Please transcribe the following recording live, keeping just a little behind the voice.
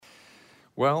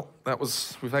Well,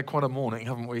 we've had quite a morning,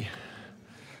 haven't we?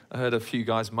 I heard a few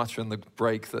guys mutter in the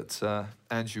break that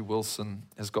Andrew Wilson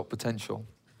has got potential.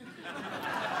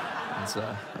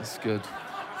 That's good.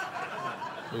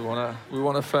 We want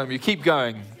to affirm you. Keep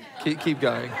going. Keep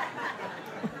going.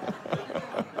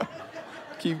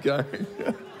 Keep going.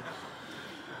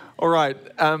 All right.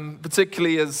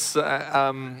 Particularly as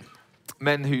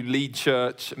men who lead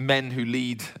church, men who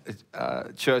lead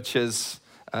churches,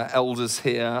 elders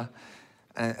here,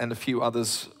 and a few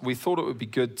others, we thought it would be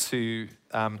good to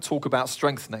talk about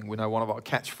strengthening. We know one of our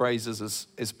catchphrases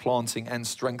is planting and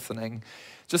strengthening.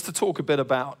 Just to talk a bit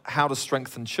about how to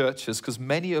strengthen churches, because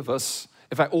many of us,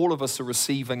 in fact, all of us are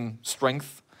receiving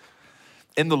strength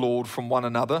in the Lord from one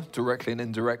another, directly and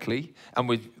indirectly,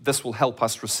 and this will help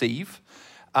us receive.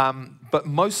 But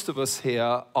most of us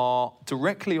here are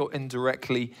directly or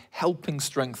indirectly helping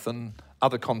strengthen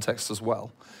other contexts as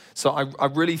well. So I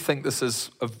really think this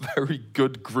is a very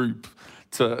good group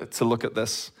to look at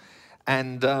this.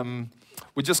 And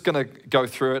we're just going to go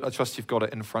through it. I trust you've got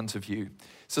it in front of you.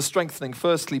 So strengthening,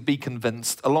 firstly, be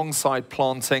convinced. Alongside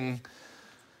planting,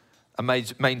 a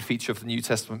main feature of the New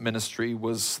Testament ministry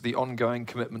was the ongoing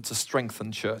commitment to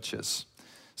strengthen churches.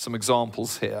 Some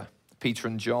examples here. Peter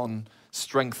and John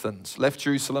left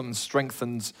Jerusalem and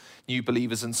strengthened new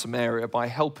believers in Samaria by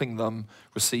helping them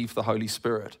receive the Holy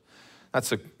Spirit.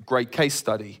 That's a great case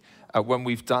study.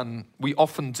 We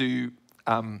often do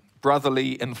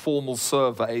brotherly informal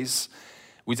surveys.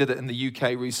 We did it in the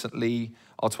UK recently.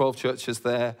 Our 12 churches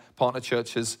there, partner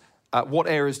churches. What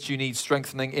areas do you need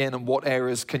strengthening in, and what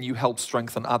areas can you help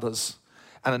strengthen others?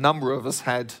 And a number of us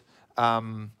had,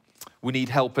 we need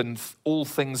help in all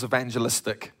things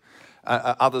evangelistic.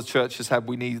 Other churches had,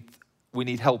 we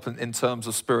need help in terms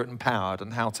of spirit empowered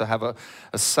and how to have a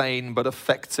sane but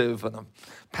effective and a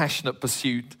passionate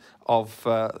pursuit of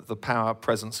the power,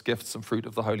 presence, gifts, and fruit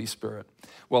of the Holy Spirit.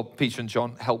 Well, Peter and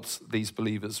John helped these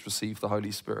believers receive the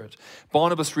Holy Spirit.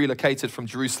 Barnabas relocated from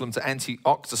Jerusalem to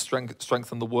Antioch to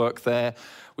strengthen the work there.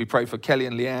 We pray for Kelly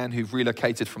and Leanne, who've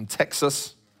relocated from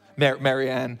Texas,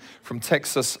 Marianne, from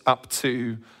Texas up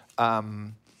to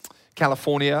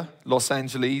California, Los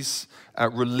Angeles,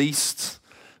 released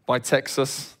by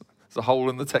Texas, there's a hole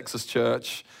in the Texas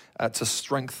church, to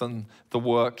strengthen the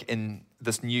work in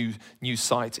this new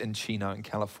site in Chino in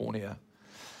California.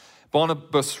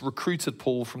 Barnabas recruited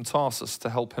Paul from Tarsus to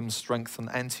help him strengthen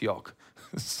Antioch.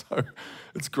 So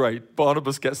it's great.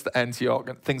 Barnabas gets to Antioch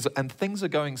and things are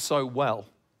going so well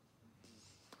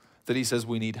that he says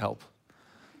we need help.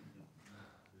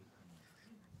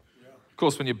 Of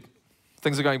course, when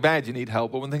things are going bad, you need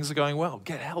help, but when things are going well,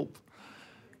 get help.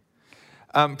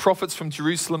 Prophets from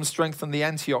Jerusalem strengthen the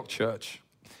Antioch church.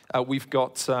 We've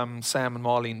got Sam and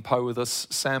Marlene Poe with us.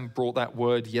 Sam brought that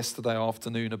word yesterday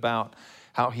afternoon about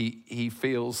how he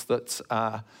feels that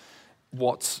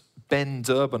what Ben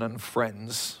Durbin and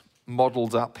friends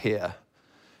modeled up here,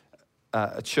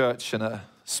 a church in a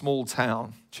small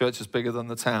town, church is bigger than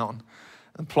the town,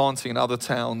 and planting in other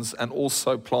towns, and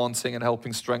also planting and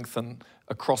helping strengthen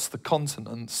across the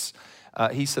continents.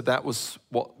 He said that was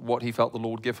what he felt the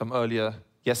Lord give him earlier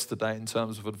yesterday in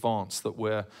terms of advance, that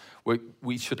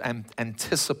we should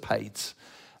anticipate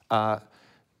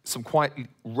some quite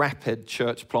rapid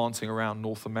church planting around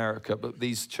North America, but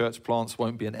these church plants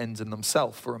won't be an end in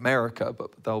themselves for America,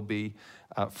 but they'll be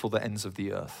for the ends of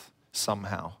the earth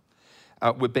somehow.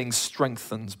 We're being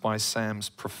strengthened by Sam's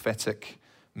prophetic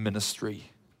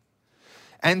ministry.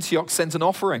 Antioch sent an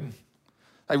offering.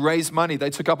 They raised money. They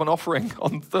took up an offering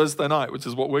on Thursday night, which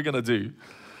is what we're going to do.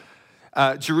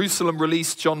 Jerusalem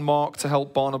released John Mark to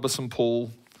help Barnabas and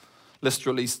Paul.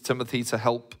 Lystra released Timothy to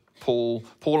help Paul.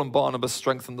 Paul and Barnabas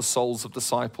strengthened the souls of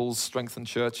disciples, strengthened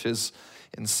churches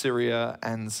in Syria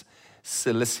and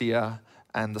Cilicia,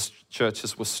 and the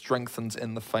churches were strengthened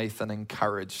in the faith and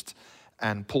encouraged.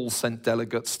 And Paul sent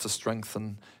delegates to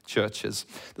strengthen churches.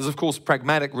 There's, of course,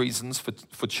 pragmatic reasons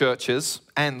for churches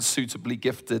and suitably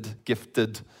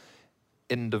gifted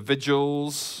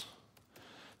individuals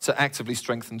to actively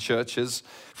strengthen churches.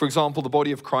 For example, the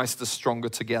body of Christ is stronger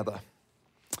together.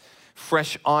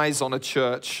 Fresh eyes on a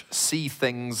church see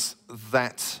things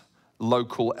that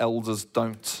local elders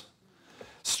don't.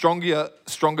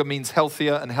 Stronger means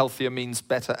healthier, and healthier means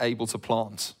better able to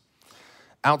plant.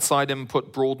 Outside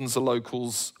input broadens the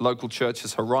local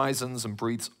church's horizons and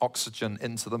breathes oxygen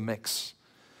into the mix.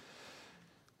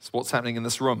 It's what's happening in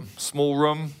this room. Small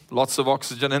room, lots of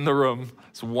oxygen in the room.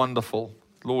 It's wonderful.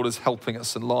 The Lord is helping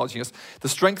us, enlarging us. The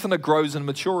strengthener grows in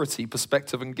maturity,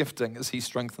 perspective, and gifting as he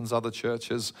strengthens other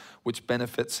churches, which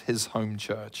benefits his home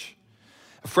church.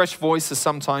 A fresh voice is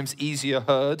sometimes easier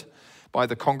heard, by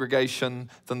the congregation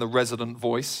than the resident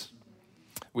voice.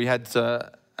 We had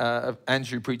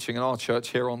Andrew preaching in our church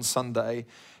here on Sunday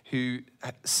who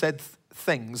said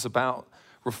things about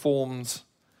Reformed,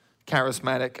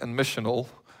 charismatic and missional,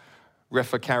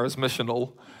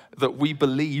 charismissional, that we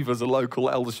believe as a local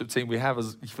eldership team, we have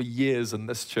for years in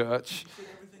this church.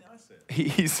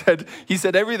 He said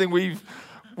everything we've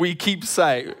been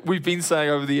saying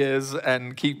over the years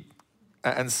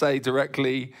and say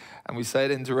directly, and we say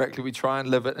it indirectly, we try and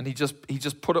live it, and he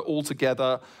just put it all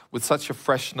together with such a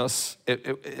freshness.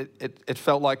 It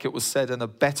felt like it was said in a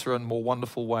better and more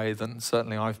wonderful way than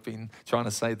certainly I've been trying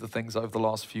to say the things over the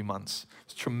last few months.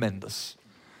 It's tremendous.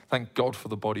 Thank God for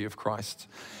the body of Christ.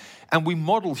 And we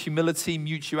model humility,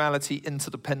 mutuality,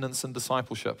 interdependence, and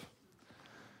discipleship.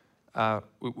 When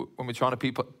we're trying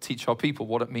to teach our people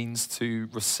what it means to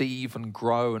receive and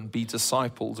grow and be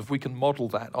discipled, if we can model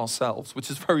that ourselves, which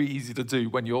is very easy to do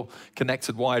when you're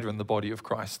connected wider in the body of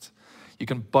Christ. You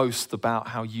can boast about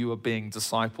how you are being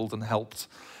discipled and helped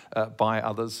by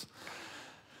others.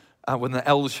 When the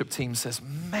eldership team says,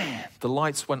 man, the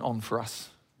lights went on for us.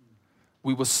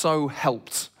 We were so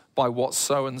helped by what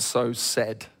so-and-so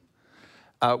said.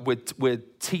 We're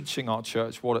teaching our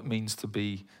church what it means to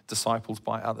be discipled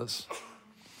by others.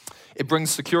 It brings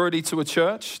security to a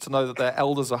church to know that their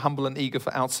elders are humble and eager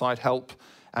for outside help,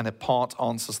 and it part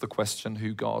answers the question,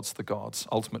 who guards the gods?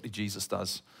 Ultimately, Jesus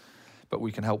does, but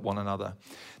we can help one another.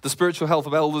 The spiritual health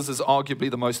of elders is arguably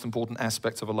the most important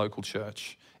aspect of a local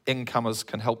church. Incomers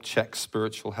can help check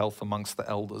spiritual health amongst the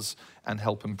elders and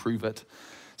help improve it.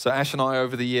 So Ash and I,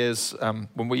 over the years,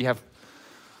 when we have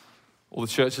all the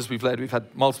churches we've led, we've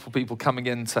had multiple people coming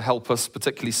in to help us,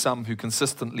 particularly some who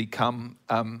consistently come.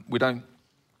 We don't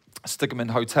stick them in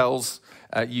hotels.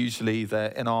 Usually they're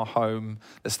in our home.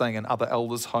 They're staying in other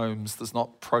elders' homes. There's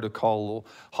not protocol or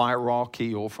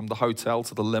hierarchy or from the hotel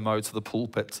to the limo to the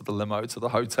pulpit to the limo to the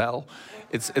hotel.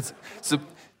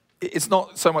 It's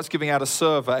not so much giving out a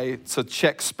survey to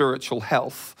check spiritual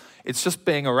health. It's just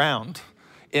being around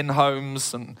in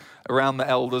homes and around the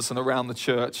elders and around the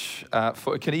church.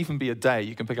 It can even be a day.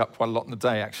 You can pick up quite a lot in a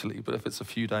day, actually, but if it's a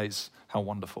few days, how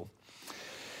wonderful.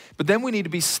 But then we need to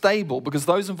be stable, because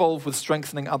those involved with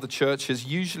strengthening other churches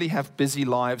usually have busy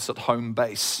lives at home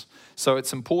base. So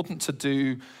it's important to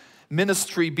do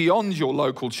ministry beyond your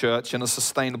local church in a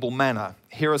sustainable manner.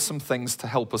 Here are some things to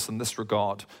help us in this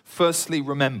regard. Firstly,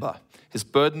 remember, his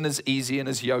burden is easy and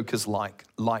his yoke is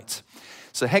light.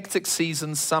 So hectic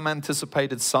seasons, some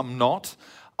anticipated, some not,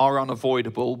 are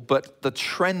unavoidable, but the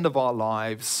trend of our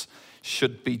lives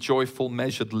should be joyful,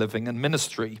 measured living and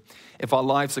ministry. If our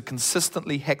lives are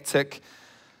consistently hectic,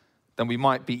 then we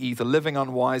might be either living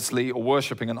unwisely or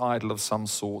worshiping an idol of some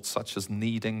sort, such as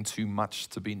needing too much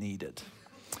to be needed.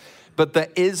 But there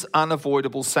is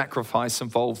unavoidable sacrifice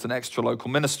involved in extra local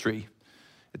ministry.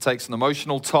 It takes an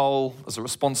emotional toll, there's a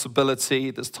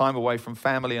responsibility, there's time away from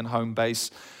family and home base.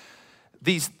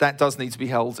 That does need to be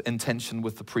held in tension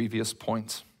with the previous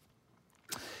point.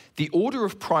 The order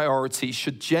of priority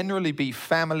should generally be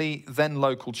family, then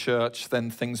local church,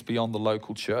 then things beyond the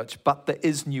local church. But there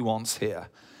is nuance here.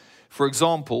 For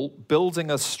example, building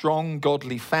a strong,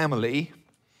 godly family,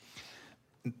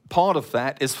 part of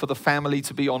that is for the family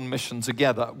to be on mission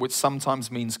together, which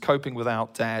sometimes means coping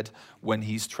without dad when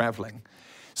he's traveling.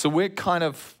 So we're kind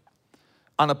of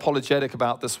unapologetic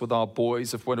about this with our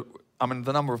boys.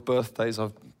 The number of birthdays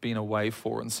I've been away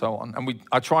for and so on. And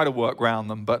I try to work around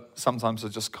them, but sometimes I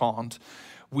just can't.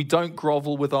 We don't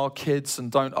grovel with our kids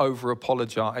and don't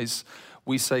over-apologize.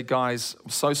 We say, guys, I'm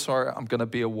so sorry I'm going to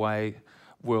be away.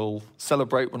 We'll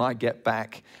celebrate when I get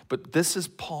back. But this is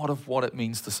part of what it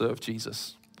means to serve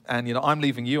Jesus. And, I'm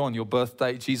leaving you on your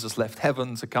birthday. Jesus left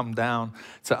heaven to come down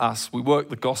to us. We work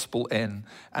the gospel in,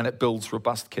 and it builds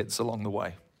robust kids along the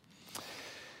way.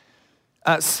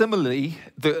 Similarly,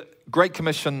 the Great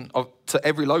Commission to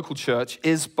every local church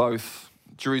is both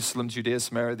Jerusalem, Judea,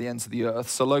 Samaria, the ends of the earth.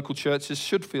 So local churches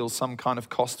should feel some kind of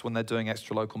cost when they're doing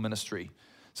extra local ministry,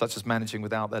 such as managing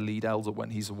without their lead elder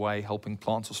when he's away, helping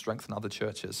plant or strengthen other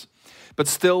churches. But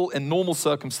still, in normal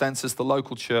circumstances, the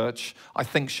local church, I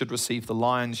think, should receive the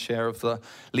lion's share of the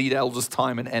lead elder's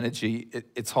time and energy.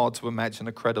 It's hard to imagine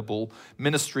a credible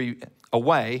ministry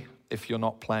away if you're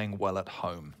not playing well at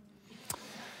home.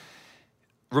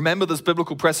 Remember, there's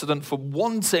biblical precedent for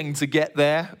wanting to get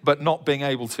there, but not being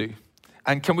able to.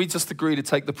 And can we just agree to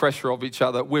take the pressure off each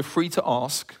other? We're free to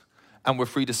ask, and we're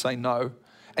free to say no.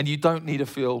 And you don't need to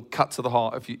feel cut to the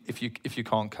heart if you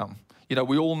can't come.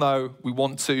 We all know we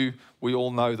want to. We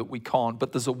all know that we can't.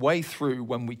 But there's a way through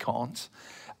when we can't.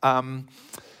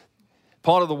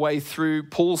 Part of the way through,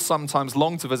 Paul sometimes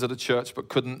longed to visit a church but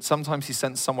couldn't. Sometimes he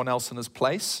sent someone else in his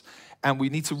place. And we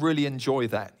need to really enjoy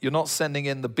that. You're not sending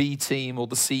in the B team or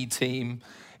the C team.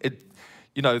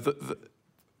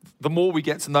 The more we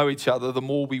get to know each other, the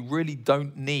more we really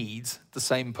don't need the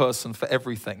same person for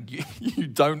everything. You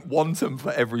don't want them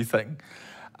for everything.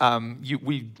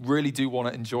 We really do want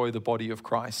to enjoy the body of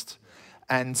Christ.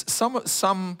 And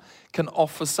some can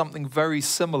offer something very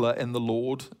similar in the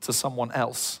Lord to someone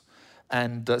else.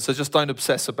 And so just don't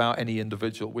obsess about any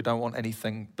individual. We don't want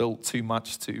anything built too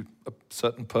much to a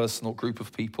certain person or group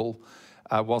of people,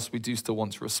 whilst we do still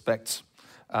want to respect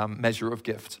measure of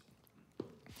gift.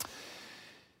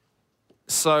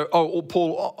 So,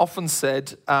 Paul often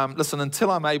said, listen, until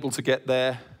I'm able to get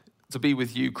there to be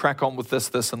with you, crack on with this,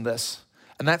 this, and this.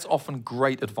 And that's often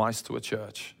great advice to a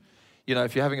church. You know,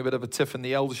 if you're having a bit of a tiff in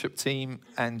the eldership team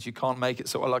and you can't make it,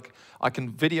 so like I can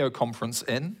video conference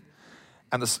in,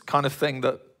 and this kind of thing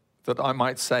that I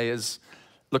might say is,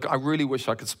 look, I really wish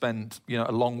I could spend, a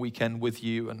long weekend with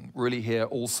you and really hear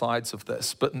all sides of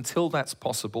this. But until that's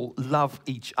possible, love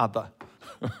each other.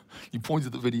 You pointed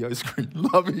at the video screen.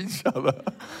 Love each other.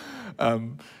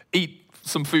 Eat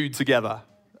some food together.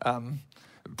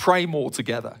 Pray more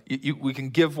together. We can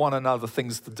give one another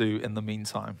things to do in the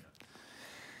meantime.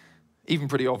 Even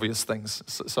pretty obvious things.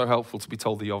 So helpful to be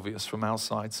told the obvious from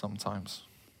outside sometimes.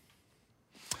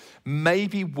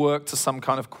 Maybe work to some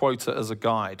kind of quota as a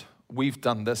guide. We've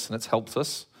done this and it's helped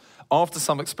us. After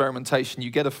some experimentation, you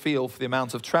get a feel for the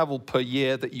amount of travel per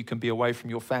year that you can be away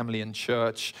from your family and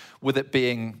church with it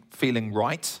feeling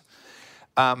right.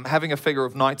 Having a figure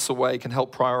of nights away can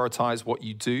help prioritize what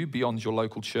you do beyond your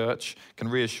local church, can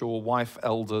reassure wife,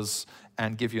 elders,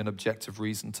 and give you an objective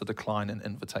reason to decline an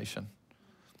invitation.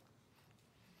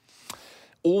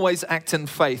 Always act in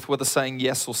faith, whether saying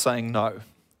yes or saying no.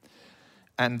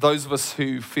 And those of us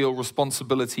who feel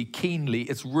responsibility keenly,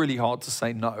 it's really hard to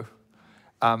say no.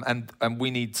 And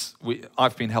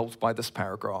I've been helped by this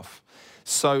paragraph.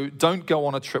 So don't go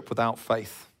on a trip without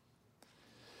faith.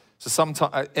 So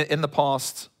sometimes in the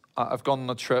past, I've gone on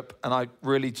a trip and I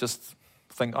really just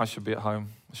think I should be at home.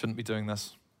 I shouldn't be doing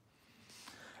this.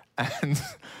 And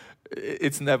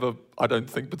it's never, I don't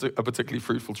think, a particularly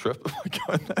fruitful trip if I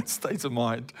go in that state of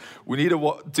mind. We need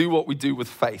to do what we do with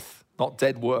faith, not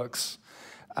dead works.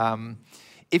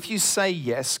 If you say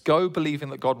yes, go believing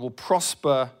that God will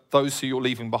prosper those who you're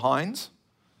leaving behind,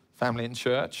 family and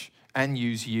church, and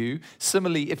use you.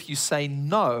 Similarly, if you say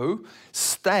no,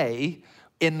 stay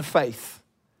in faith.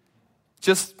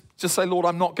 Just say, Lord,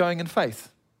 I'm not going in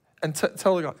faith. And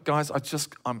tell the guys,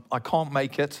 I can't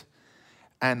make it,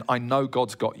 and I know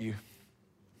God's got you.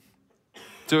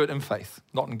 Do it in faith,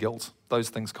 not in guilt. Those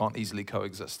things can't easily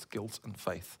coexist, guilt and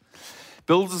faith.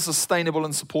 Build a sustainable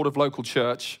and supportive local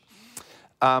church.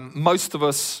 Most of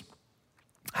us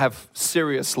have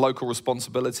serious local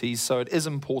responsibilities, so it is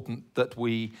important that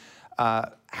we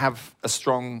have a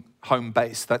strong home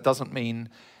base. That doesn't mean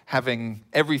having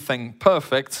everything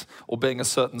perfect or being a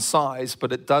certain size,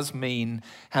 but it does mean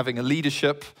having a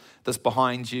leadership that's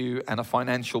behind you and a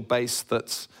financial base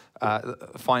that's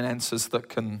finances that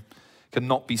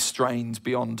cannot be strained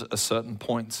beyond a certain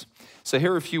point. So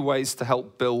here are a few ways to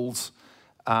help build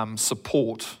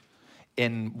support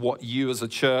in what you as a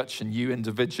church and you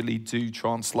individually do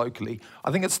translocally.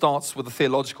 I think it starts with a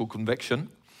theological conviction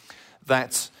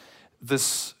that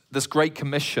this Great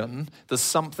Commission, there's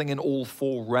something in all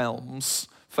four realms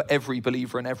for every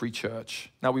believer in every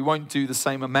church. Now, we won't do the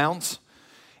same amount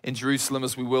in Jerusalem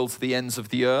as we will to the ends of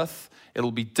the earth.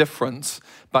 It'll be different.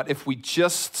 But if we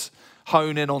just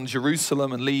hone in on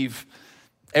Jerusalem and leave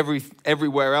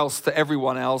everywhere else to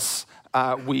everyone else,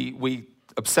 we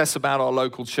obsess about our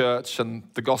local church and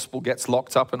the gospel gets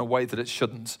locked up in a way that it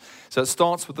shouldn't. So it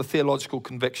starts with the theological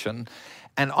conviction.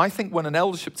 And I think when an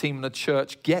eldership team in a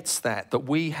church gets that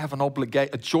we have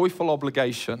a joyful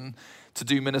obligation to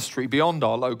do ministry beyond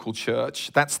our local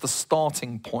church, that's the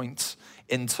starting point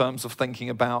in terms of thinking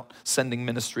about sending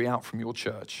ministry out from your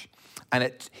church. And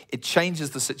it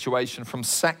changes the situation from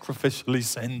sacrificially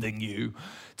sending you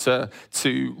to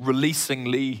releasing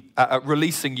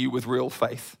you with real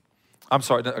faith. I'm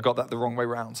sorry, I got that the wrong way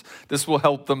around. This will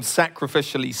help them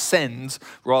sacrificially send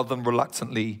rather than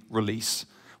reluctantly release.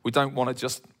 We don't want to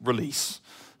just release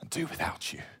and do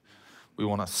without you. We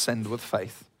want to send with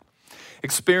faith.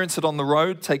 Experience it on the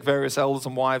road. Take various elders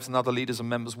and wives and other leaders and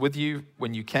members with you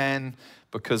when you can,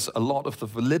 because a lot of the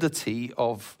validity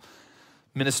of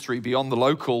ministry beyond the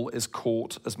local is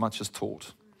caught as much as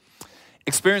taught.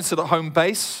 Experience it at home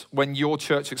base when your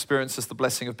church experiences the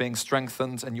blessing of being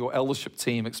strengthened and your eldership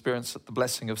team experiences the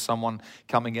blessing of someone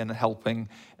coming in and helping.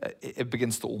 It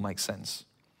begins to all make sense.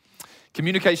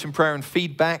 Communication, prayer, and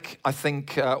feedback, I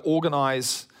think,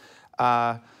 organize.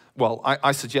 I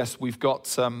suggest we've got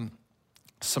some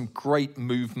great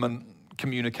movement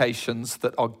communications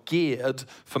that are geared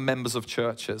for members of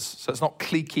churches. So it's not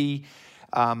cliquey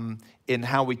in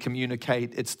how we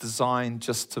communicate. It's designed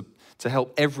just to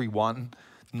help everyone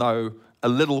know a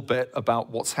little bit about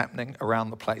what's happening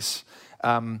around the place.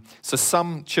 So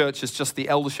some churches, just the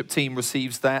eldership team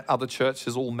receives that. Other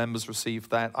churches, all members receive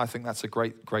that. I think that's a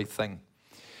great thing.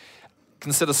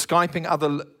 Consider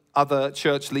Skyping other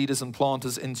church leaders and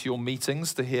planters into your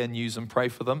meetings to hear news and pray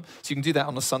for them. So you can do that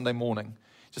on a Sunday morning.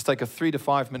 Just take a 3 to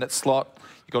 5 minute slot.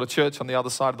 You've got a church on the other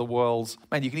side of the world.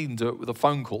 Man, you can even do it with a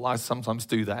phone call. I sometimes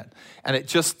do that. And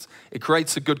it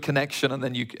creates a good connection, and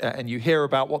then you hear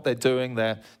about what they're doing,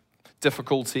 their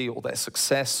difficulty or their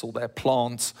success or their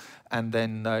plant, and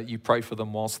then you pray for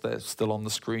them whilst they're still on the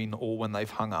screen or when they've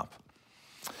hung up.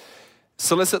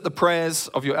 Solicit the prayers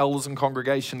of your elders and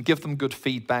congregation. Give them good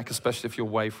feedback, especially if you're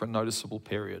away for a noticeable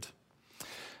period.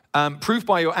 Prove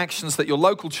by your actions that your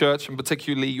local church and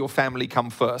particularly your family come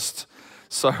first.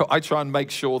 So I try and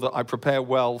make sure that I prepare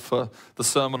well for the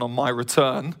sermon on my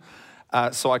return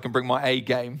so I can bring my A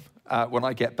game when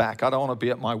I get back. I don't want to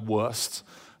be at my worst.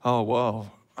 Oh,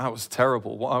 wow, that was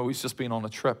terrible. Well, he's just been on a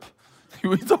trip.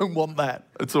 We don't want that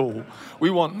at all. We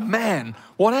want, man,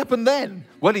 what happened then?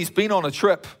 Well, he's been on a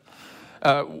trip.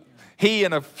 He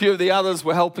and a few of the others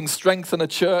were helping strengthen a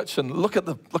church, and look at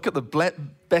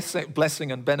the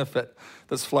blessing and benefit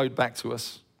that's flowed back to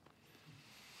us.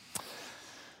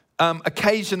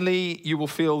 Occasionally, you will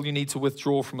feel you need to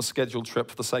withdraw from a scheduled trip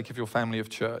for the sake of your family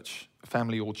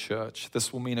or church.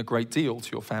 This will mean a great deal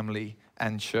to your family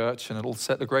and church, and it'll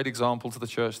set a great example to the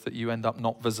church that you end up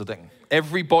not visiting.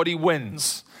 Everybody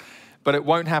wins, but it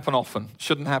won't happen often.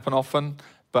 Shouldn't happen often.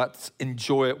 But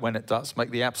enjoy it when it does. Make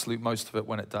the absolute most of it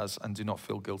when it does, and do not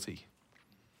feel guilty.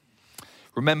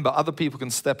 Remember, other people can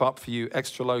step up for you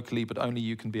extra locally, but only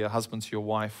you can be a husband to your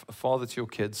wife, a father to your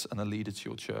kids, and a leader to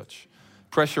your church.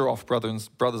 Pressure off,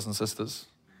 brothers and sisters.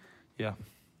 Yeah.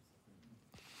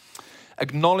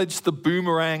 Acknowledge the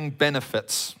boomerang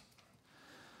benefits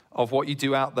of what you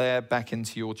do out there back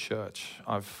into your church.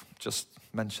 I've just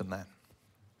mentioned that.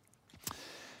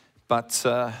 But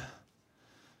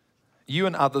you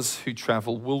and others who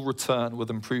travel will return with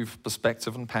improved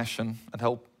perspective and passion and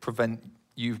help prevent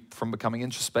you from becoming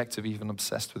introspective, even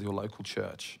obsessed with your local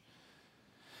church.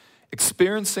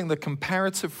 Experiencing the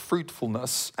comparative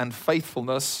fruitfulness and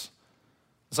faithfulness,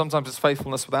 sometimes it's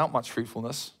faithfulness without much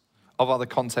fruitfulness, of other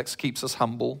contexts keeps us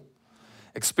humble.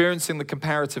 Experiencing the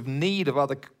comparative need of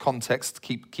other contexts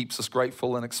keeps us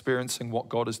grateful, and experiencing what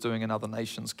God is doing in other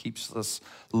nations keeps us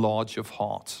large of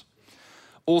heart.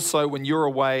 Also, when you're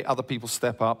away, other people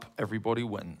step up, everybody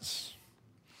wins.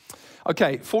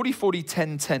 Okay,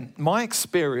 40-40-10-10. My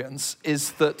experience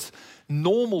is that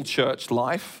normal church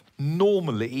life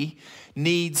normally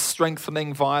needs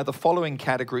strengthening via the following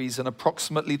categories in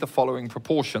approximately the following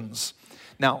proportions.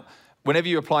 Now, whenever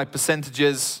you apply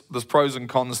percentages, there's pros and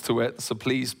cons to it, so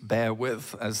please bear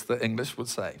with, as the English would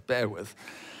say, bear with.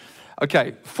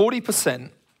 Okay,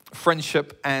 40%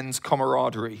 friendship and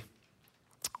camaraderie.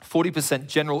 40%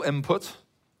 general input,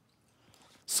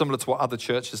 similar to what other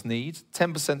churches need.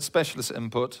 10% specialist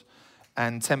input,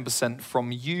 and 10%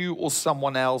 from you or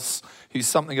someone else who's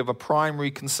something of a primary,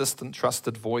 consistent,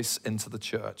 trusted voice into the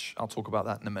church. I'll talk about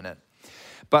that in a minute.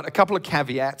 But a couple of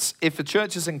caveats. If a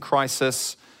church is in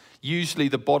crisis, usually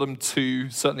the bottom two,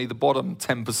 certainly the bottom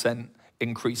 10%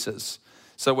 increases.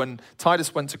 So when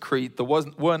Titus went to Crete, there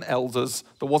weren't elders,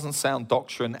 there wasn't sound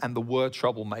doctrine, and there were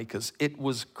troublemakers. It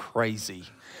was crazy.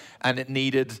 And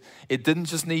it didn't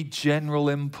just need general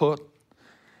input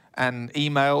and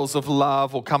emails of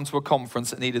love or come to a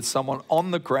conference. It needed someone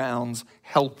on the ground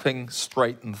helping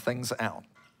straighten things out.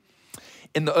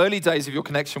 In the early days of your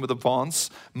connection with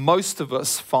Advance, most of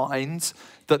us find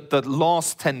that the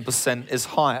last 10% is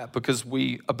higher because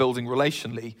we are building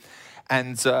relationally.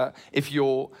 And if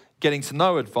you're getting to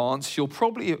know Advance, you'll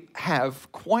probably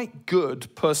have quite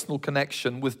good personal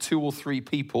connection with 2 or 3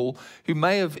 people who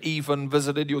may have even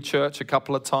visited your church a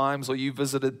couple of times, or you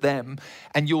visited them,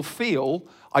 and you'll feel,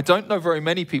 I don't know very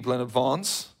many people in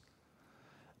Advance,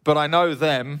 but I know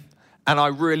them, and I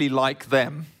really like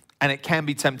them, and it can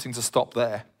be tempting to stop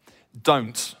there.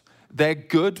 Don't. They're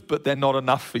good, but they're not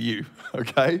enough for you,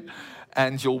 okay?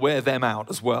 And you'll wear them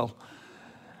out as well.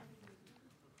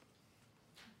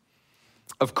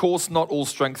 Of course, not all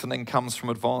strengthening comes from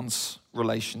Advance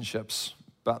relationships,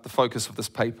 but the focus of this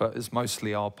paper is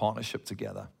mostly our partnership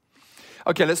together.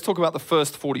 Okay, let's talk about the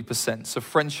first 40%. So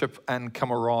friendship and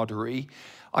camaraderie,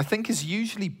 I think, is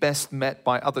usually best met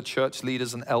by other church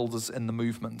leaders and elders in the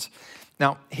movement.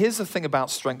 Now, here's the thing about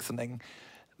strengthening.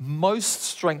 Most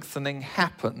strengthening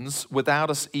happens without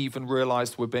us even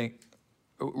realizing we're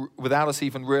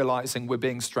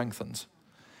being strengthened.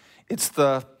 It's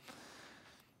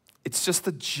just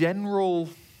the general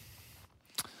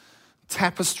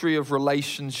tapestry of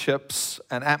relationships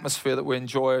and atmosphere that we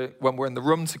enjoy when we're in the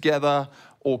room together,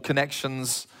 or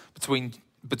connections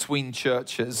between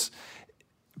churches.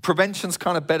 Prevention's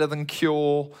kind of better than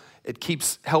cure.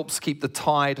 It helps keep the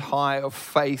tide high of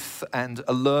faith and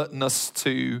alertness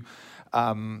to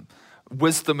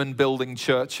wisdom in building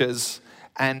churches.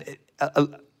 And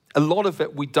a lot of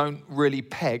it we don't really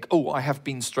peg. Oh, I have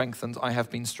been strengthened.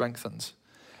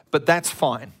 But that's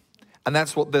fine. And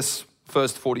that's what this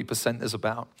first 40% is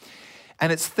about.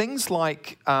 And it's things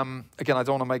like, again, I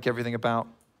don't want to make everything about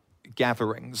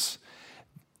gatherings.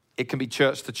 It can be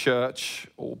church to church,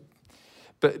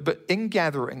 but in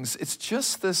gatherings, it's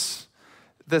just this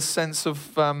sense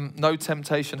of no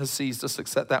temptation has seized us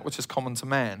except that which is common to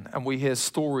man. And we hear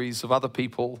stories of other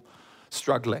people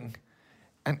struggling.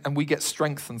 And we get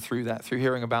strengthened through that, through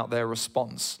hearing about their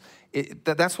response.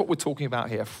 That's what we're talking about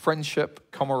here.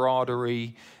 Friendship,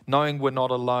 camaraderie, knowing we're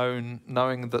not alone,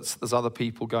 knowing that there's other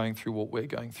people going through what we're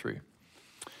going through.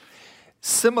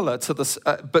 Similar to this,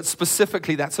 but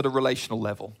specifically that's at a relational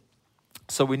level.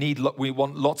 So we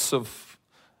want lots of,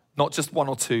 not just one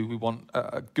or two, we want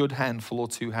a good handful or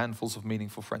two handfuls of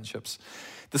meaningful friendships.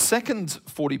 The second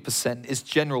 40% is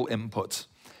general input.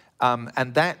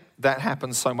 And that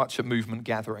happens so much at movement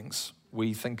gatherings.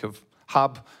 We think of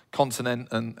hub, continent,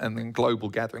 and then global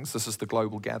gatherings. This is the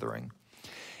global gathering.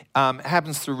 It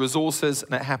happens through resources,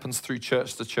 and it happens through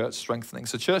church-to-church strengthening.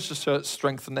 So church-to-church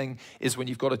strengthening is when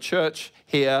you've got a church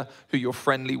here who you're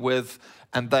friendly with,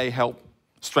 and they help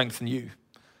strengthen you,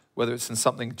 whether it's in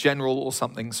something general or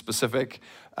something specific,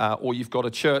 or you've got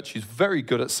a church who's very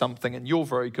good at something, and you're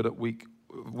very good at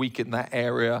weak in that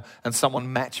area, and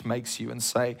someone match makes you and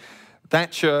say,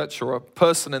 that church or a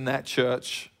person in that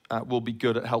church will be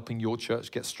good at helping your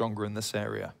church get stronger in this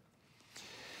area.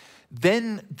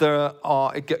 Then there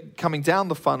are, coming down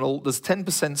the funnel, there's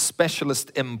 10%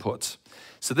 specialist input.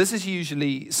 So this is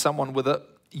usually someone with a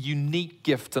unique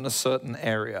gift in a certain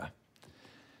area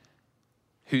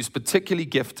who's particularly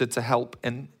gifted to help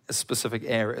in a specific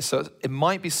area. So it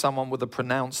might be someone with a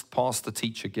pronounced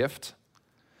pastor-teacher gift.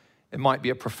 It might be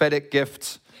a prophetic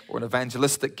gift or an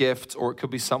evangelistic gift, or it could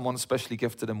be someone especially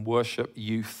gifted in worship,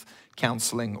 youth,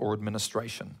 counseling, or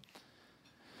administration.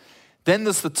 Then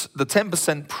there's the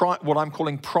 10%, what I'm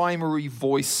calling primary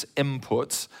voice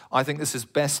input. I think this is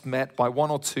best met by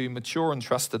one or two mature and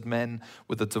trusted men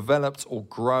with a developed or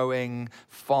growing,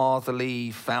 fatherly,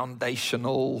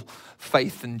 foundational,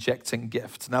 faith-injecting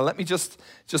gift. Now, let me just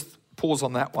pause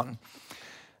on that one.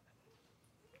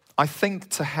 I think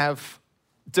to have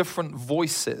different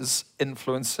voices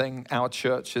influencing our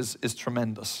churches is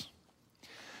tremendous.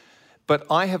 But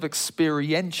I have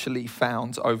experientially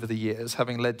found over the years,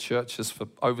 having led churches for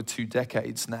over 2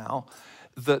 decades now,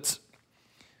 that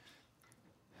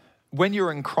when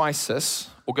you're in crisis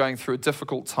or going through a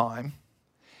difficult time,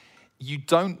 you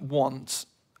don't want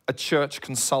a church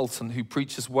consultant who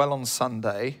preaches well on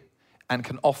Sunday and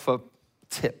can offer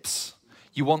tips.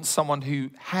 You want someone who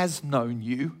has known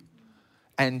you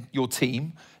and your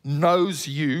team, knows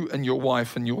you and your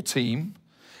wife and your team,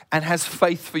 and has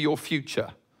faith for your future.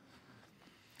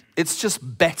 It's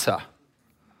just better.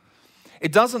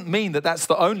 It doesn't mean that that's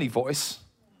the only voice.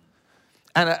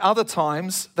 And at other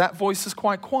times, that voice is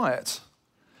quite quiet.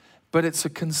 But it's a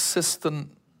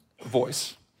consistent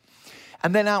voice.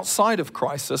 And then outside of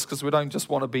crisis, because we don't just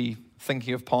want to be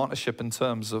thinking of partnership in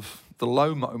terms of the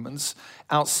low moments,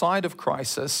 outside of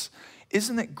crisis,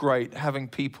 isn't it great having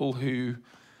people who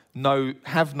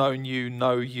have known you,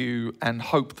 know you, and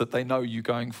hope that they know you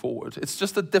going forward? It's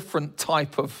just a different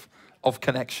type of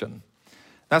connection.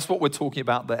 That's what we're talking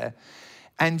about there.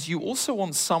 And you also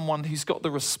want someone who's got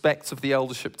the respect of the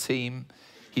eldership team.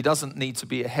 He doesn't need to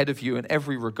be ahead of you in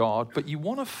every regard, but you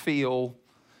want to feel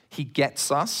he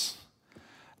gets us.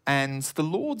 And the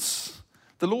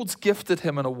Lord's gifted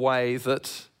him in a way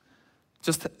that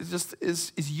just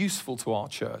is useful to our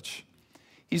church.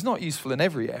 He's not useful in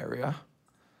every area,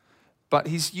 but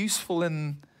he's useful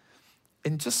in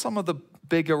just some of the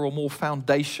bigger or more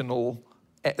foundational,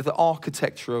 the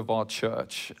architecture of our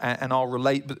church and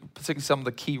particularly some of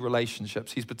the key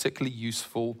relationships. He's particularly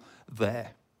useful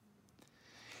there.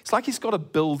 It's like he's got a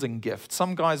building gift.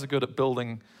 Some guys are good at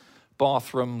building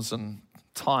bathrooms and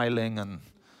tiling and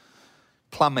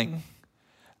plumbing.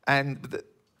 And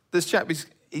this chap,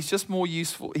 he's just more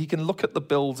useful. He can look at the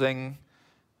building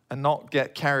and not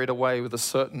get carried away with a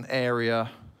certain area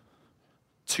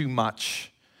too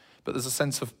much. But there's a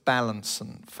sense of balance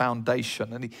and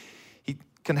foundation, and he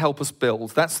can help us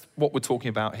build. That's what we're talking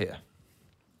about here.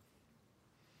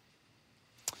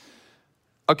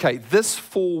 Okay, this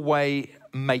four-way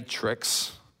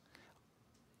matrix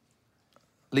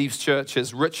leaves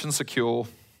churches rich and secure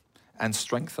and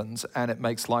strengthened, and it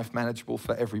makes life manageable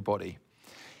for everybody.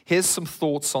 Here's some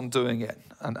thoughts on doing it.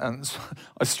 And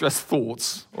I stress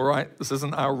thoughts, all right? This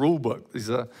isn't our rule book. These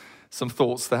are some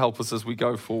thoughts to help us as we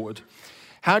go forward.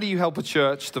 How do you help a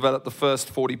church develop the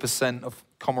first 40% of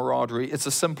camaraderie? It's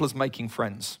as simple as making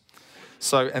friends.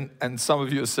 So, and some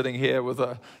of you are sitting here with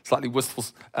a slightly wistful,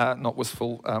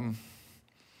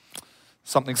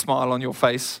 something smile on your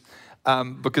face,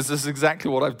 because this is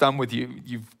exactly what I've done with you.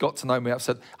 You've got to know me. I've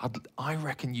said, I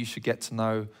reckon you should get to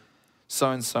know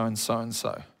so-and-so and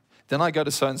so-and-so. Then I go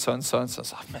to so-and-so and so-and-so.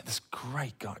 So I've met this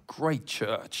great guy, great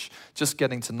church, just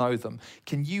getting to know them.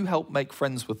 Can you help make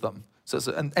friends with them?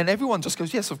 And everyone just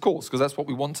goes, yes, of course, because that's what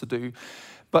we want to do.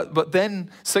 But then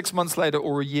 6 months later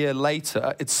or a year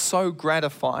later, it's so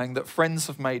gratifying that friends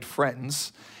have made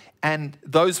friends, and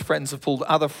those friends have pulled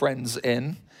other friends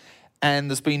in, and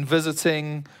there's been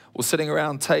visiting or sitting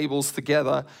around tables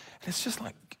together. And it's just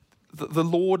like the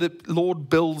Lord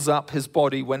builds up his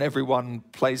body when everyone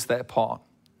plays their part.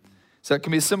 So it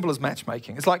can be as simple as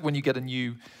matchmaking. It's like when you get a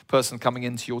new person coming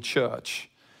into your church,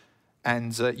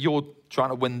 and you're trying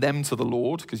to win them to the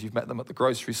Lord because you've met them at the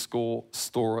grocery store,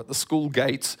 at the school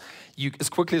gate. You, as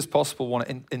quickly as possible, want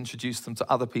to introduce them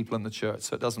to other people in the church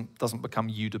so it doesn't become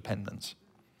you dependent.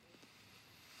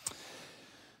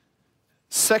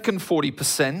 Second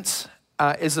 40%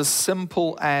 is as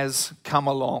simple as come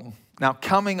along. Now,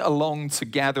 coming along to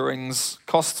gatherings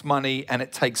costs money and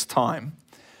it takes time.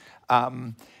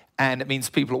 And it means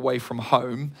people away from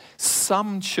home.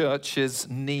 Some churches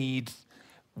need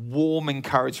warm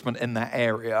encouragement in that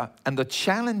area. And the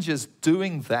challenge is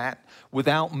doing that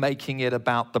without making it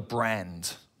about the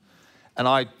brand. And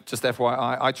I, just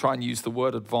FYI, I try and use the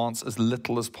word advance as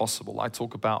little as possible. I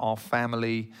talk about our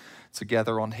family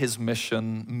together on his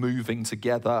mission, moving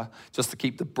together, just to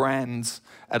keep the brands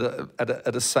at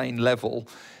a sane level.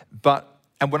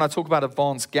 And when I talk about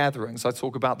advanced gatherings, I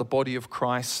talk about the body of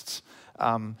Christ,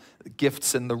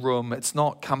 gifts in the room. It's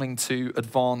not coming to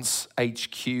Advance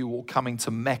HQ or coming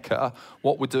to Mecca.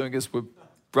 What we're doing is we're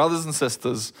brothers and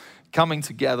sisters coming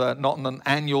together, not on an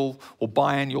annual or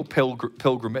biannual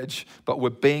pilgrimage, but we're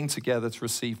being together to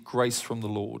receive grace from the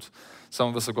Lord. Some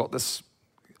of us have got this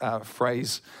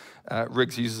phrase,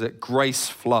 Riggs uses it, grace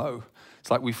flow.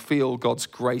 It's like we feel God's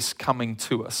grace coming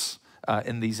to us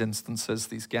in these instances,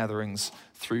 these gatherings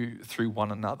through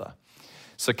one another.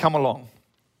 So come along.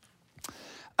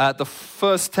 The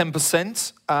first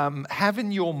 10%, have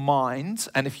in your mind,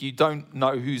 and if you don't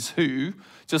know who's who,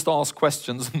 just ask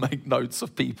questions and make notes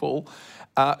of people,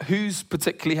 who's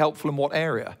particularly helpful in what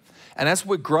area. And as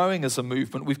we're growing as a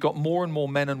movement, we've got more and more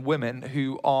men and women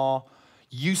who are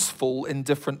useful in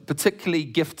different, particularly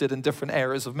gifted in different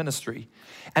areas of ministry.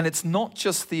 And it's not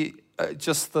just the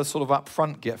sort of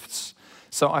upfront gifts.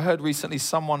 So I heard recently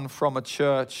someone from a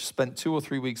church spent 2 or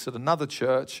 3 weeks at another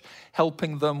church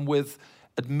helping them with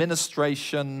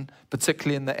administration,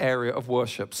 particularly in the area of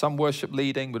worship. Some worship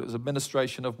leading, but it was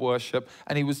administration of worship.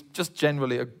 And he was just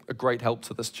generally a great help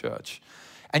to this church.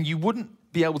 And you wouldn't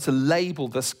be able to label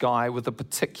this guy with a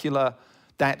particular,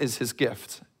 that is his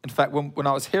gift. In fact, when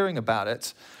I was hearing about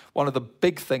it, one of the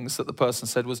big things that the person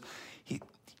said was he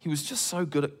was just so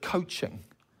good at coaching.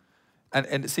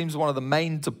 And it seems one of the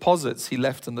main deposits he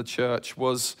left in the church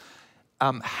was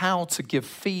how to give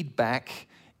feedback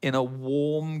in a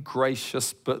warm,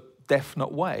 gracious, but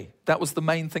definite way. That was the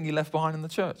main thing he left behind in the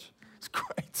church. It's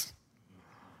great.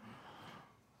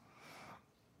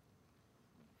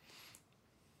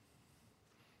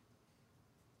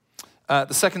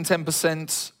 The second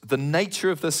 10%, the nature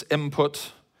of this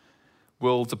input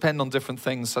will depend on different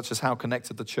things, such as how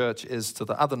connected the church is to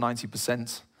the other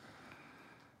 90%,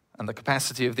 and the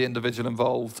capacity of the individual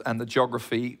involved, and the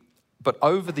geography. But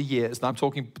over the years, and I'm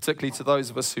talking particularly to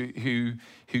those of us who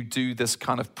do this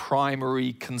kind of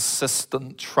primary,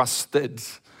 consistent, trusted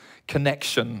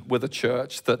connection with a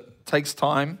church that takes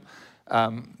time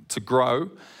to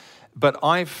grow. But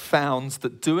I've found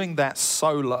that doing that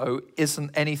solo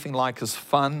isn't anything like as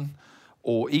fun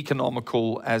or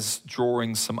economical as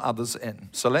drawing some others in.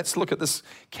 So let's look at this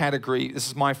category. This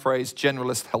is my phrase,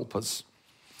 generalist helpers.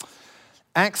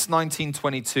 Acts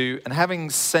 19:22, and having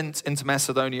sent into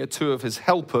Macedonia 2 of his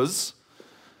helpers,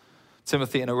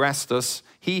 Timothy and Erastus,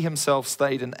 he himself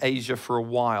stayed in Asia for a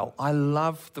while. I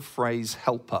love the phrase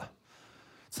helper.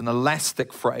 It's an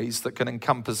elastic phrase that can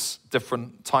encompass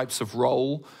different types of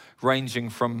role, ranging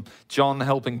from John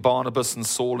helping Barnabas and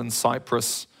Saul in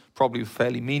Cyprus, probably with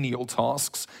fairly menial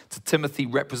tasks, to Timothy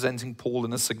representing Paul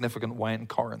in a significant way in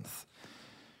Corinth.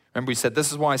 Remember, he said,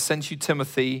 "This is why I sent you,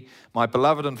 Timothy, my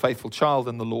beloved and faithful child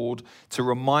in the Lord, to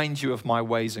remind you of my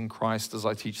ways in Christ as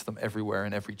I teach them everywhere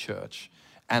in every church."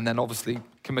 And then obviously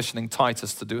commissioning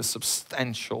Titus to do a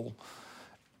substantial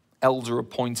elder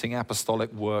appointing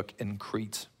apostolic work in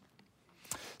Crete.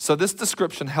 So this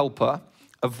description, helper,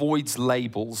 avoids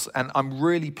labels. And I'm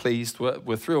really pleased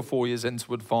we're 3 or 4 years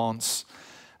into Advance.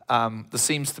 There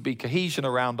seems to be cohesion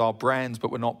around our brands, but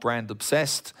we're not brand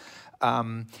obsessed.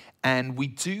 And we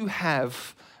do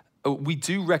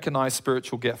recognize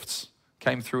spiritual gifts.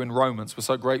 Came through in Romans. We're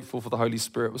so grateful for the Holy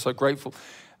Spirit.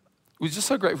 We're just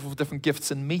so grateful for different gifts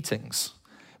in meetings.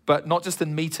 But not just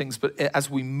in meetings, but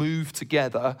as we move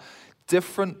together,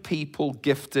 different people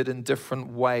gifted in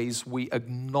different ways, we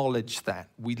acknowledge that.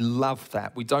 We love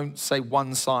that. We don't say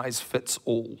one size fits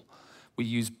all. We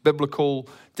use biblical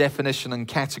definition and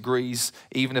categories,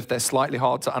 even if they're slightly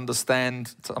hard to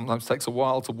understand. Sometimes it takes a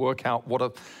while to work out what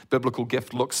a biblical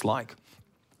gift looks like.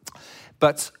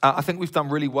 But I think we've done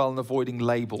really well in avoiding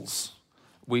labels.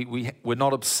 We're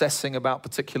not obsessing about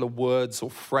particular words or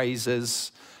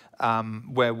phrases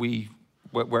where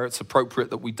it's appropriate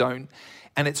that we don't.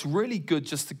 And it's really good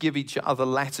just to give each other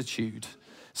latitude.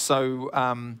 So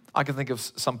I can think of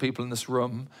some people in this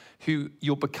room who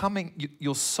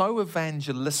you're so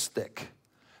evangelistic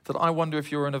that I wonder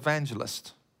if you're an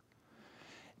evangelist.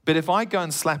 But if I go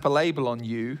and slap a label on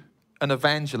you, an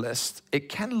evangelist, it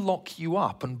can lock you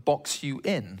up and box you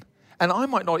in. And I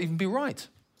might not even be right.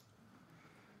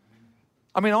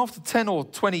 I mean, after 10 or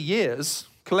 20 years,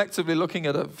 collectively looking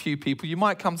at a few people, you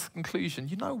might come to the conclusion,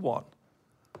 you know what?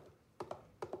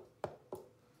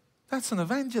 That's an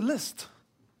evangelist.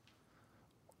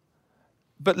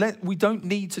 But we don't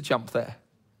need to jump there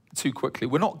too quickly.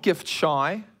 We're not gift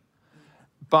shy,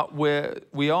 but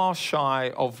we are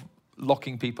shy of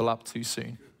locking people up too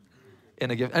soon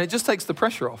in a gift. And it just takes the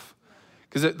pressure off.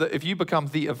 Because if you become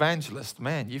the evangelist,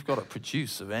 man, you've got to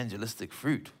produce evangelistic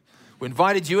fruit. We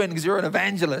invited you in because you're an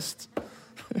evangelist,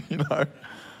 you know.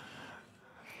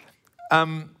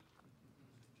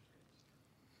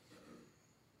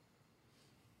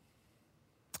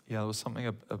 Yeah, there was something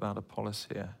about Apollos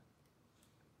here.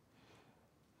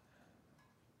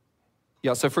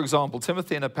 Yeah, so for example,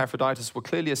 Timothy and Epaphroditus were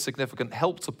clearly a significant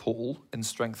help to Paul in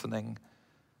strengthening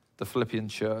the Philippian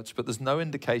church, but there's no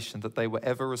indication that they were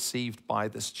ever received by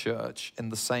this church in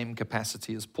the same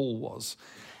capacity as Paul was.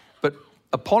 But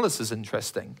Apollos is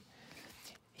interesting.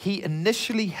 He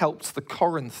initially helped the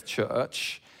Corinth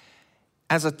church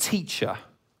as a teacher,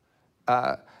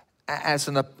 as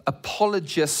an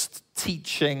apologist,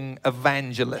 teaching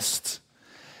evangelist.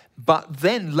 But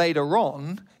then later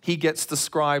on, he gets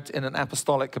described in an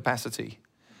apostolic capacity.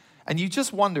 And you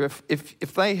just wonder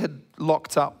if they had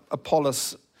locked up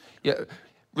Apollos,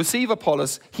 receive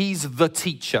Apollos, he's the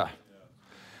teacher.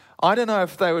 I don't know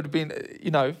if they would have been,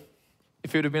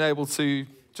 if he would have been able to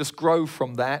just grow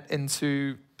from that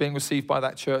into being received by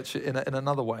that church in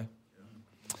another way.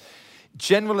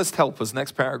 Generalist helpers,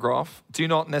 next paragraph, do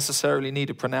not necessarily need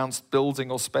a pronounced building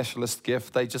or specialist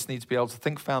gift. They just need to be able to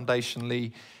think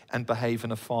foundationally and behave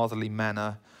in a fatherly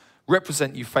manner,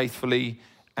 represent you faithfully,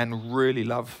 and really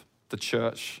love the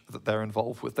church that they're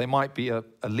involved with. They might be a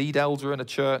lead elder in a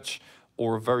church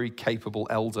or a very capable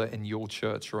elder in your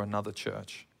church or another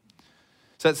church.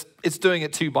 So it's doing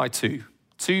it 2 by 2.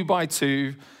 2 by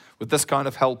 2 with this kind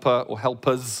of helper or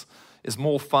helpers is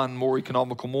more fun, more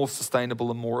economical, more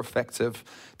sustainable, and more effective.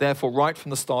 Therefore, right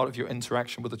from the start of your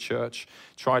interaction with the church,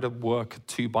 try to work a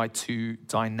 2 by 2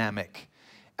 dynamic.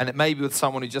 And it may be with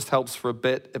someone who just helps for a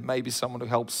bit. It may be someone who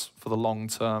helps for the long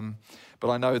term.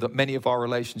 But I know that many of our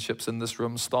relationships in this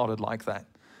room started like that.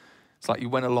 It's like you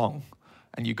went along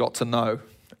and you got to know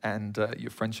and your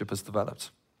friendship has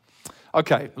developed.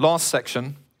 Okay, last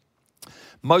section.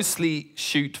 Mostly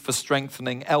shoot for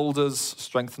strengthening elders,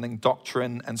 strengthening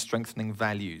doctrine, and strengthening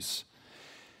values.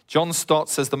 John Stott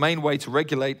says the main way to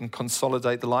regulate and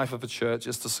consolidate the life of a church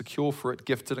is to secure for it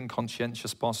gifted and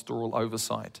conscientious pastoral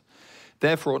oversight.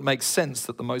 Therefore, it makes sense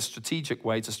that the most strategic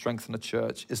way to strengthen a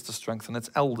church is to strengthen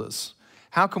its elders.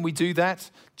 How can we do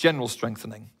that? General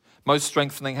strengthening. Most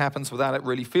strengthening happens without it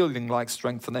really feeling like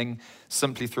strengthening,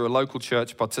 simply through a local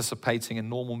church participating in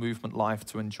normal movement life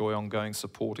to enjoy ongoing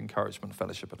support, encouragement,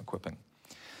 fellowship, and equipping.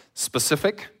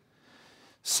 Specific.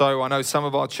 So I know some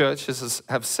of our churches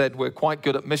have said we're quite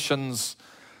good at missions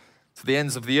to the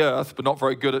ends of the earth, but not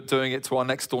very good at doing it to our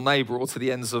next door neighbor or to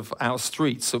the ends of our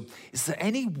street. So is there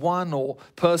any one or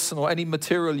person or any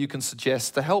material you can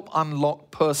suggest to help unlock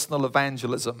personal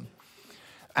evangelism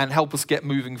and help us get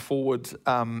moving forward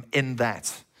in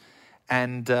that?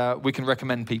 And we can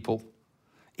recommend people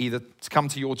either to come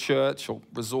to your church or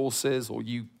resources, or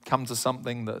you come to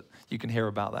something that you can hear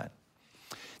about that.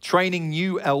 Training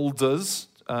new elders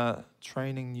and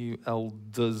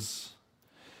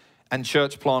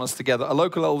church planners together. A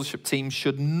local eldership team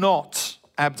should not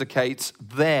abdicate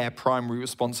their primary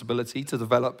responsibility to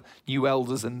develop new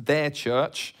elders in their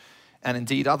church, and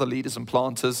indeed other leaders and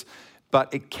planters,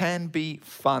 but it can be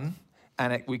fun,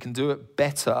 and we can do it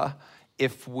better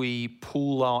if we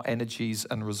pool our energies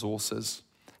and resources.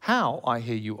 How, I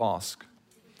hear you ask?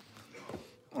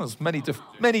 Well, there's many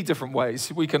different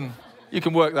ways. You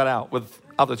can work that out with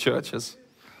other churches.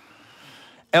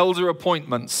 Elder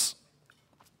appointments.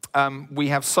 We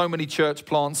have so many church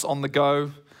plants on the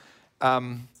go.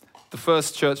 The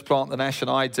first church plant that Ash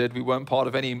and I did, we weren't part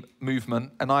of any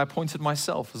movement, and I appointed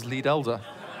myself as lead elder.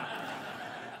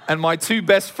 And my two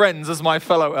best friends as my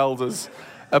fellow elders.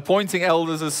 Appointing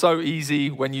elders is so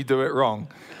easy when you do it wrong.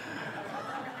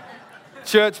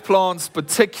 Church plants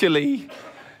particularly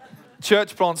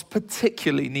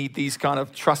need these kind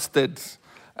of trusted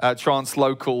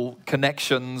translocal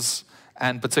connections,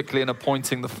 and particularly in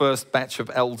appointing the first batch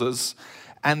of elders.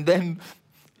 And then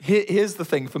here's the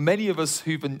thing, for many of us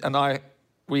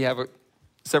we have it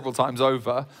several times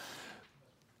over,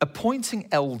 appointing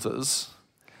elders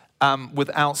with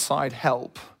outside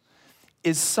help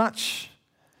is such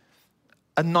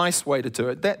a nice way to do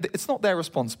it. It's not their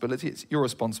responsibility, it's your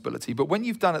responsibility. But when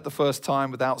you've done it the first time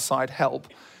with outside help,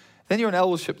 then you're an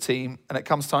eldership team and it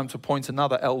comes time to appoint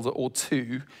another elder or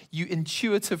two, you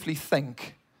intuitively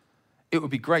think it would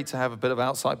be great to have a bit of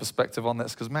outside perspective on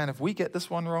this, because man, if we get this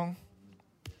one wrong,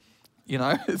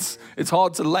 it's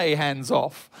hard to lay hands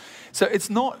off. So it's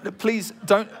not, please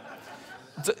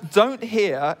don't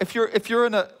hear, if you're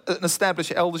in an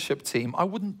established eldership team, I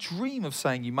wouldn't dream of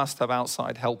saying you must have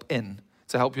outside help in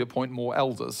to help you appoint more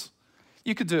elders.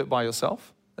 You could do it by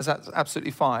yourself. That's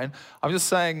absolutely fine. I'm just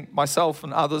saying myself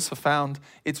and others have found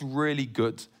it's really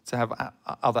good to have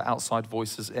other outside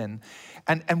voices in.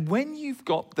 And when you've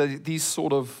got these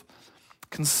sort of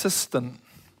consistent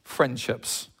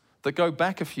friendships that go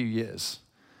back a few years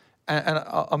and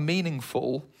are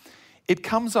meaningful, it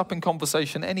comes up in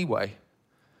conversation anyway.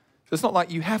 It's not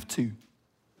like you have to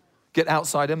get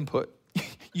outside input.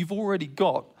 You've already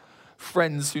got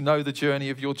friends who know the journey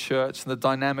of your church and the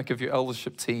dynamic of your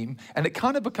eldership team, and it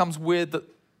kind of becomes weird that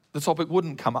the topic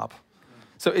wouldn't come up.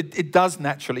 So it does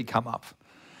naturally come up.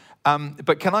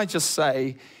 But can I just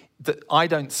say that I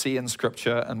don't see in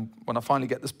Scripture, and when I finally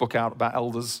get this book out about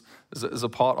elders as a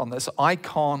part on this, I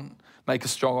can't make a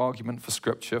strong argument for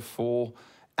Scripture for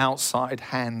outside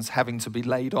hands having to be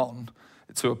laid on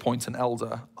to appoint an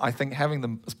elder. I think having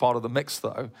them as part of the mix,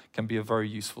 though, can be a very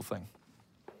useful thing.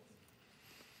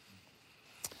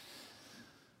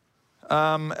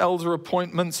 Elder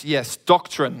appointments, yes.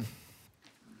 Doctrine.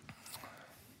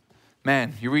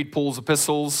 Man, you read Paul's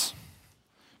epistles,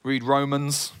 read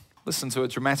Romans, listen to a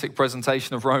dramatic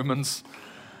presentation of Romans.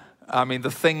 I mean,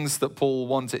 the things that Paul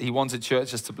wanted, he wanted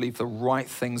churches to believe the right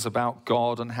things about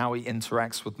God and how he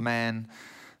interacts with man,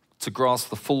 to grasp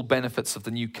the full benefits of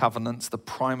the new covenants, the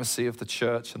primacy of the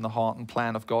church and the heart and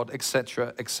plan of God,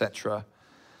 etc., etc.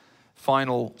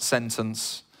 Final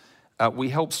sentence, we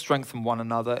help strengthen one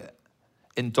another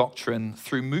in doctrine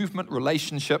through movement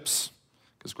relationships,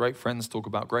 because great friends talk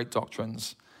about great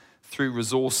doctrines, through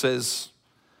resources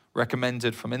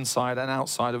recommended from inside and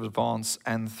outside of Advance,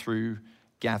 and through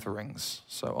gatherings.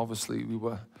 So obviously we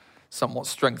were somewhat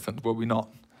strengthened, were we not,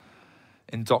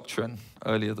 in doctrine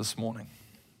earlier this morning.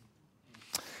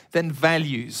 Then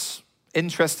values.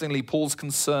 Interestingly, Paul's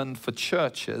concern for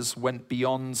churches went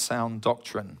beyond sound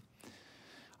doctrine.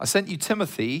 I sent you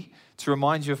Timothy to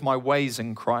remind you of my ways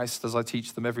in Christ as I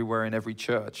teach them everywhere in every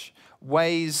church.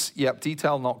 Ways,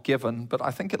 detail not given, but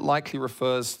I think it likely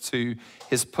refers to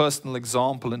his personal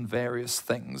example in various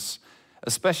things,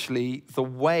 especially the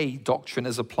way doctrine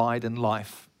is applied in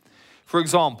life. For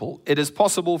example, it is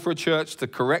possible for a church to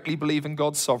correctly believe in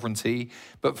God's sovereignty,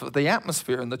 but for the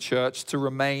atmosphere in the church to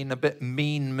remain a bit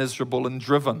mean, miserable, and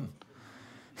driven.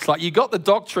 It's like you got the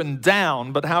doctrine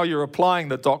down, but how you're applying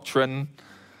the doctrine,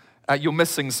 you're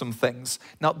missing some things.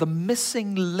 Now, the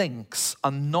missing links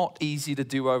are not easy to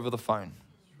do over the phone.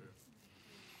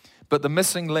 But the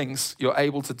missing links you're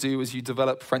able to do as you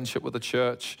develop friendship with the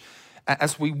church,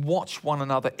 as we watch one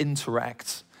another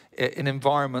interact in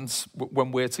environments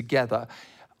when we're together.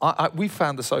 we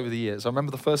found this over the years. I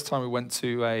remember the first time we went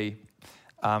to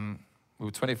we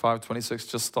were 25, 26,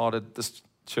 just started this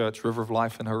church, River of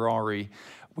Life in Harare.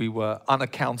 We were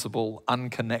unaccountable,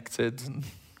 unconnected, and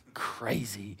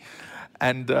crazy.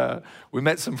 And we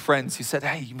met some friends who said,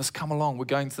 hey, you must come along. We're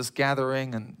going to this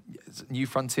gathering, and it's a New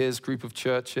Frontiers group of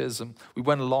churches. And we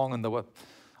went along, and there were,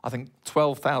 I think,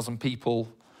 12,000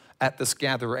 people at this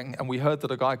gathering. And we heard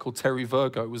that a guy called Terry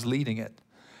Virgo was leading it.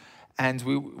 And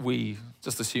we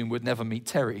just assumed we'd never meet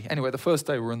Terry. Anyway, the first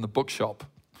day we were in the bookshop.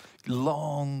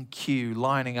 Long queue,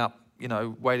 lining up,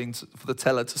 waiting for the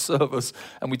teller to serve us.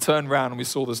 And we turned around and we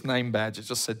saw this name badge. It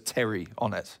just said Terry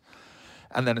on it.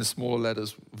 And then in smaller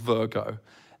letters, Virgo.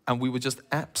 And we were just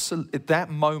that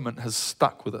moment has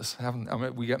stuck with us.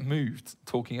 We get moved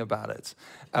talking about it.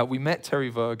 We met Terry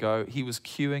Virgo. He was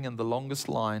queuing in the longest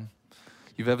line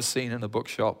you've ever seen in a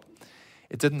bookshop.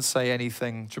 It didn't say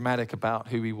anything dramatic about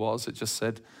who he was. It just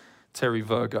said Terry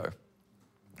Virgo.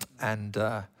 And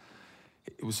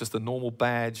it was just a normal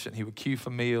badge, and he would queue for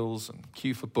meals and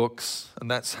queue for books, and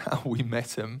that's how we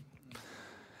met him.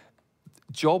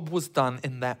 Job was done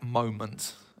in that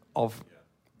moment of,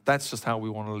 that's just how we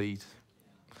want to lead.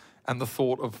 And the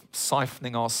thought of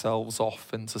siphoning ourselves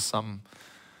off into some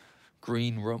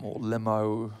green room or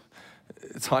limo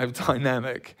type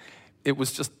dynamic, it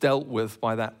was just dealt with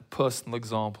by that personal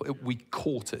example. We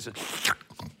caught it.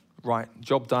 Right,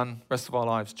 job done, rest of our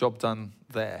lives, job done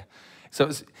there. So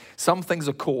some things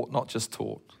are caught, not just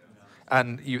taught.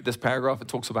 And this paragraph, it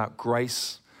talks about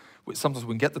grace. Sometimes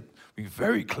we can be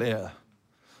very clear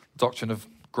doctrine of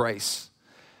grace.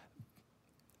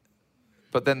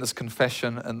 But then there's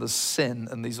confession and there's sin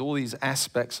and all these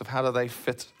aspects of how do they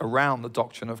fit around the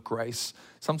doctrine of grace.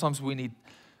 Sometimes we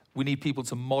need people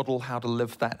to model how to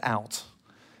live that out.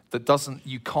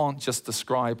 You can't just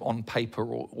describe on paper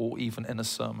or even in a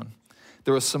sermon.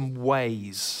 There are some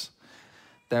ways.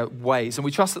 They're ways, and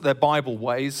we trust that they're Bible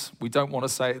ways. We don't want to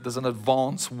say there's an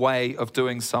advanced way of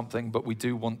doing something, but we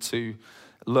do want to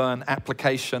learn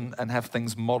application and have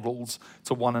things modeled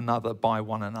to one another by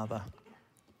one another.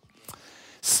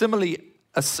 Similarly,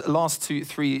 last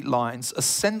 2-3 lines, a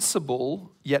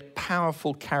sensible yet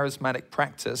powerful charismatic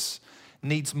practice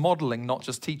needs modeling, not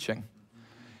just teaching.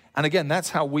 And again, that's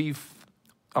how we're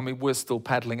still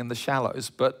paddling in the shallows,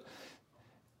 but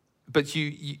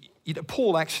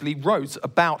Paul actually wrote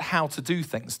about how to do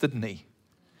things, didn't he?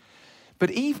 But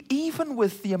even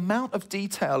with the amount of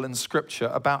detail in Scripture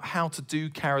about how to do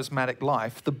charismatic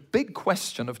life, the big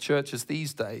question of churches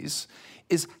these days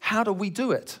is, how do we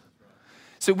do it?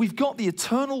 So we've got the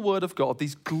eternal Word of God,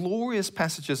 these glorious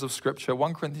passages of Scripture,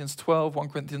 1 Corinthians 12, 1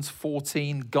 Corinthians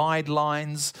 14,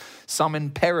 guidelines, some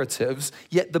imperatives,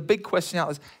 yet the big question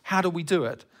out is, how do we do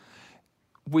it?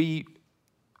 We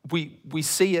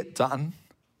see it done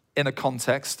in a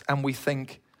context and we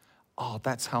think, oh,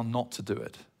 that's how not to do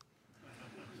it.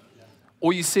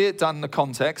 Or you see it done in a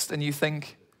context and you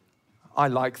think, I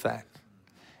like that.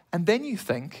 And then you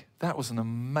think, that was an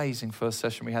amazing first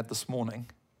session we had this morning.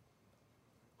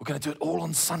 We're going to do it all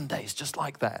on Sundays, just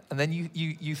like that. And then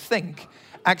you think,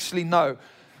 actually, no,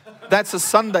 that's a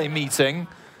Sunday meeting.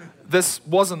 This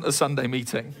wasn't a Sunday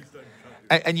meeting.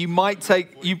 And you might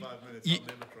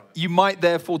you might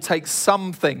therefore take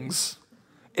some things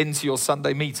into your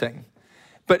Sunday meeting.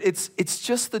 But it's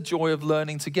just the joy of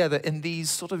learning together in these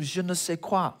sort of je ne sais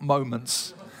quoi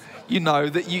moments.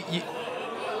 That you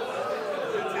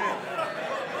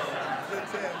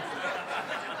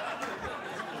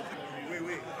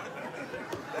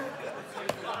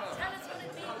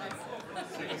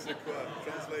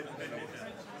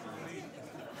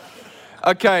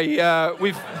Okay,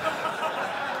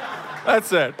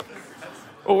 that's it.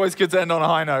 Always good to end on a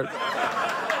high note.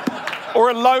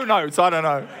 Or a low note, I don't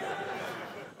know.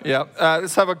 Yeah,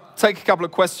 let's take a couple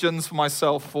of questions for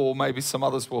myself, or maybe some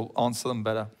others will answer them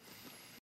better.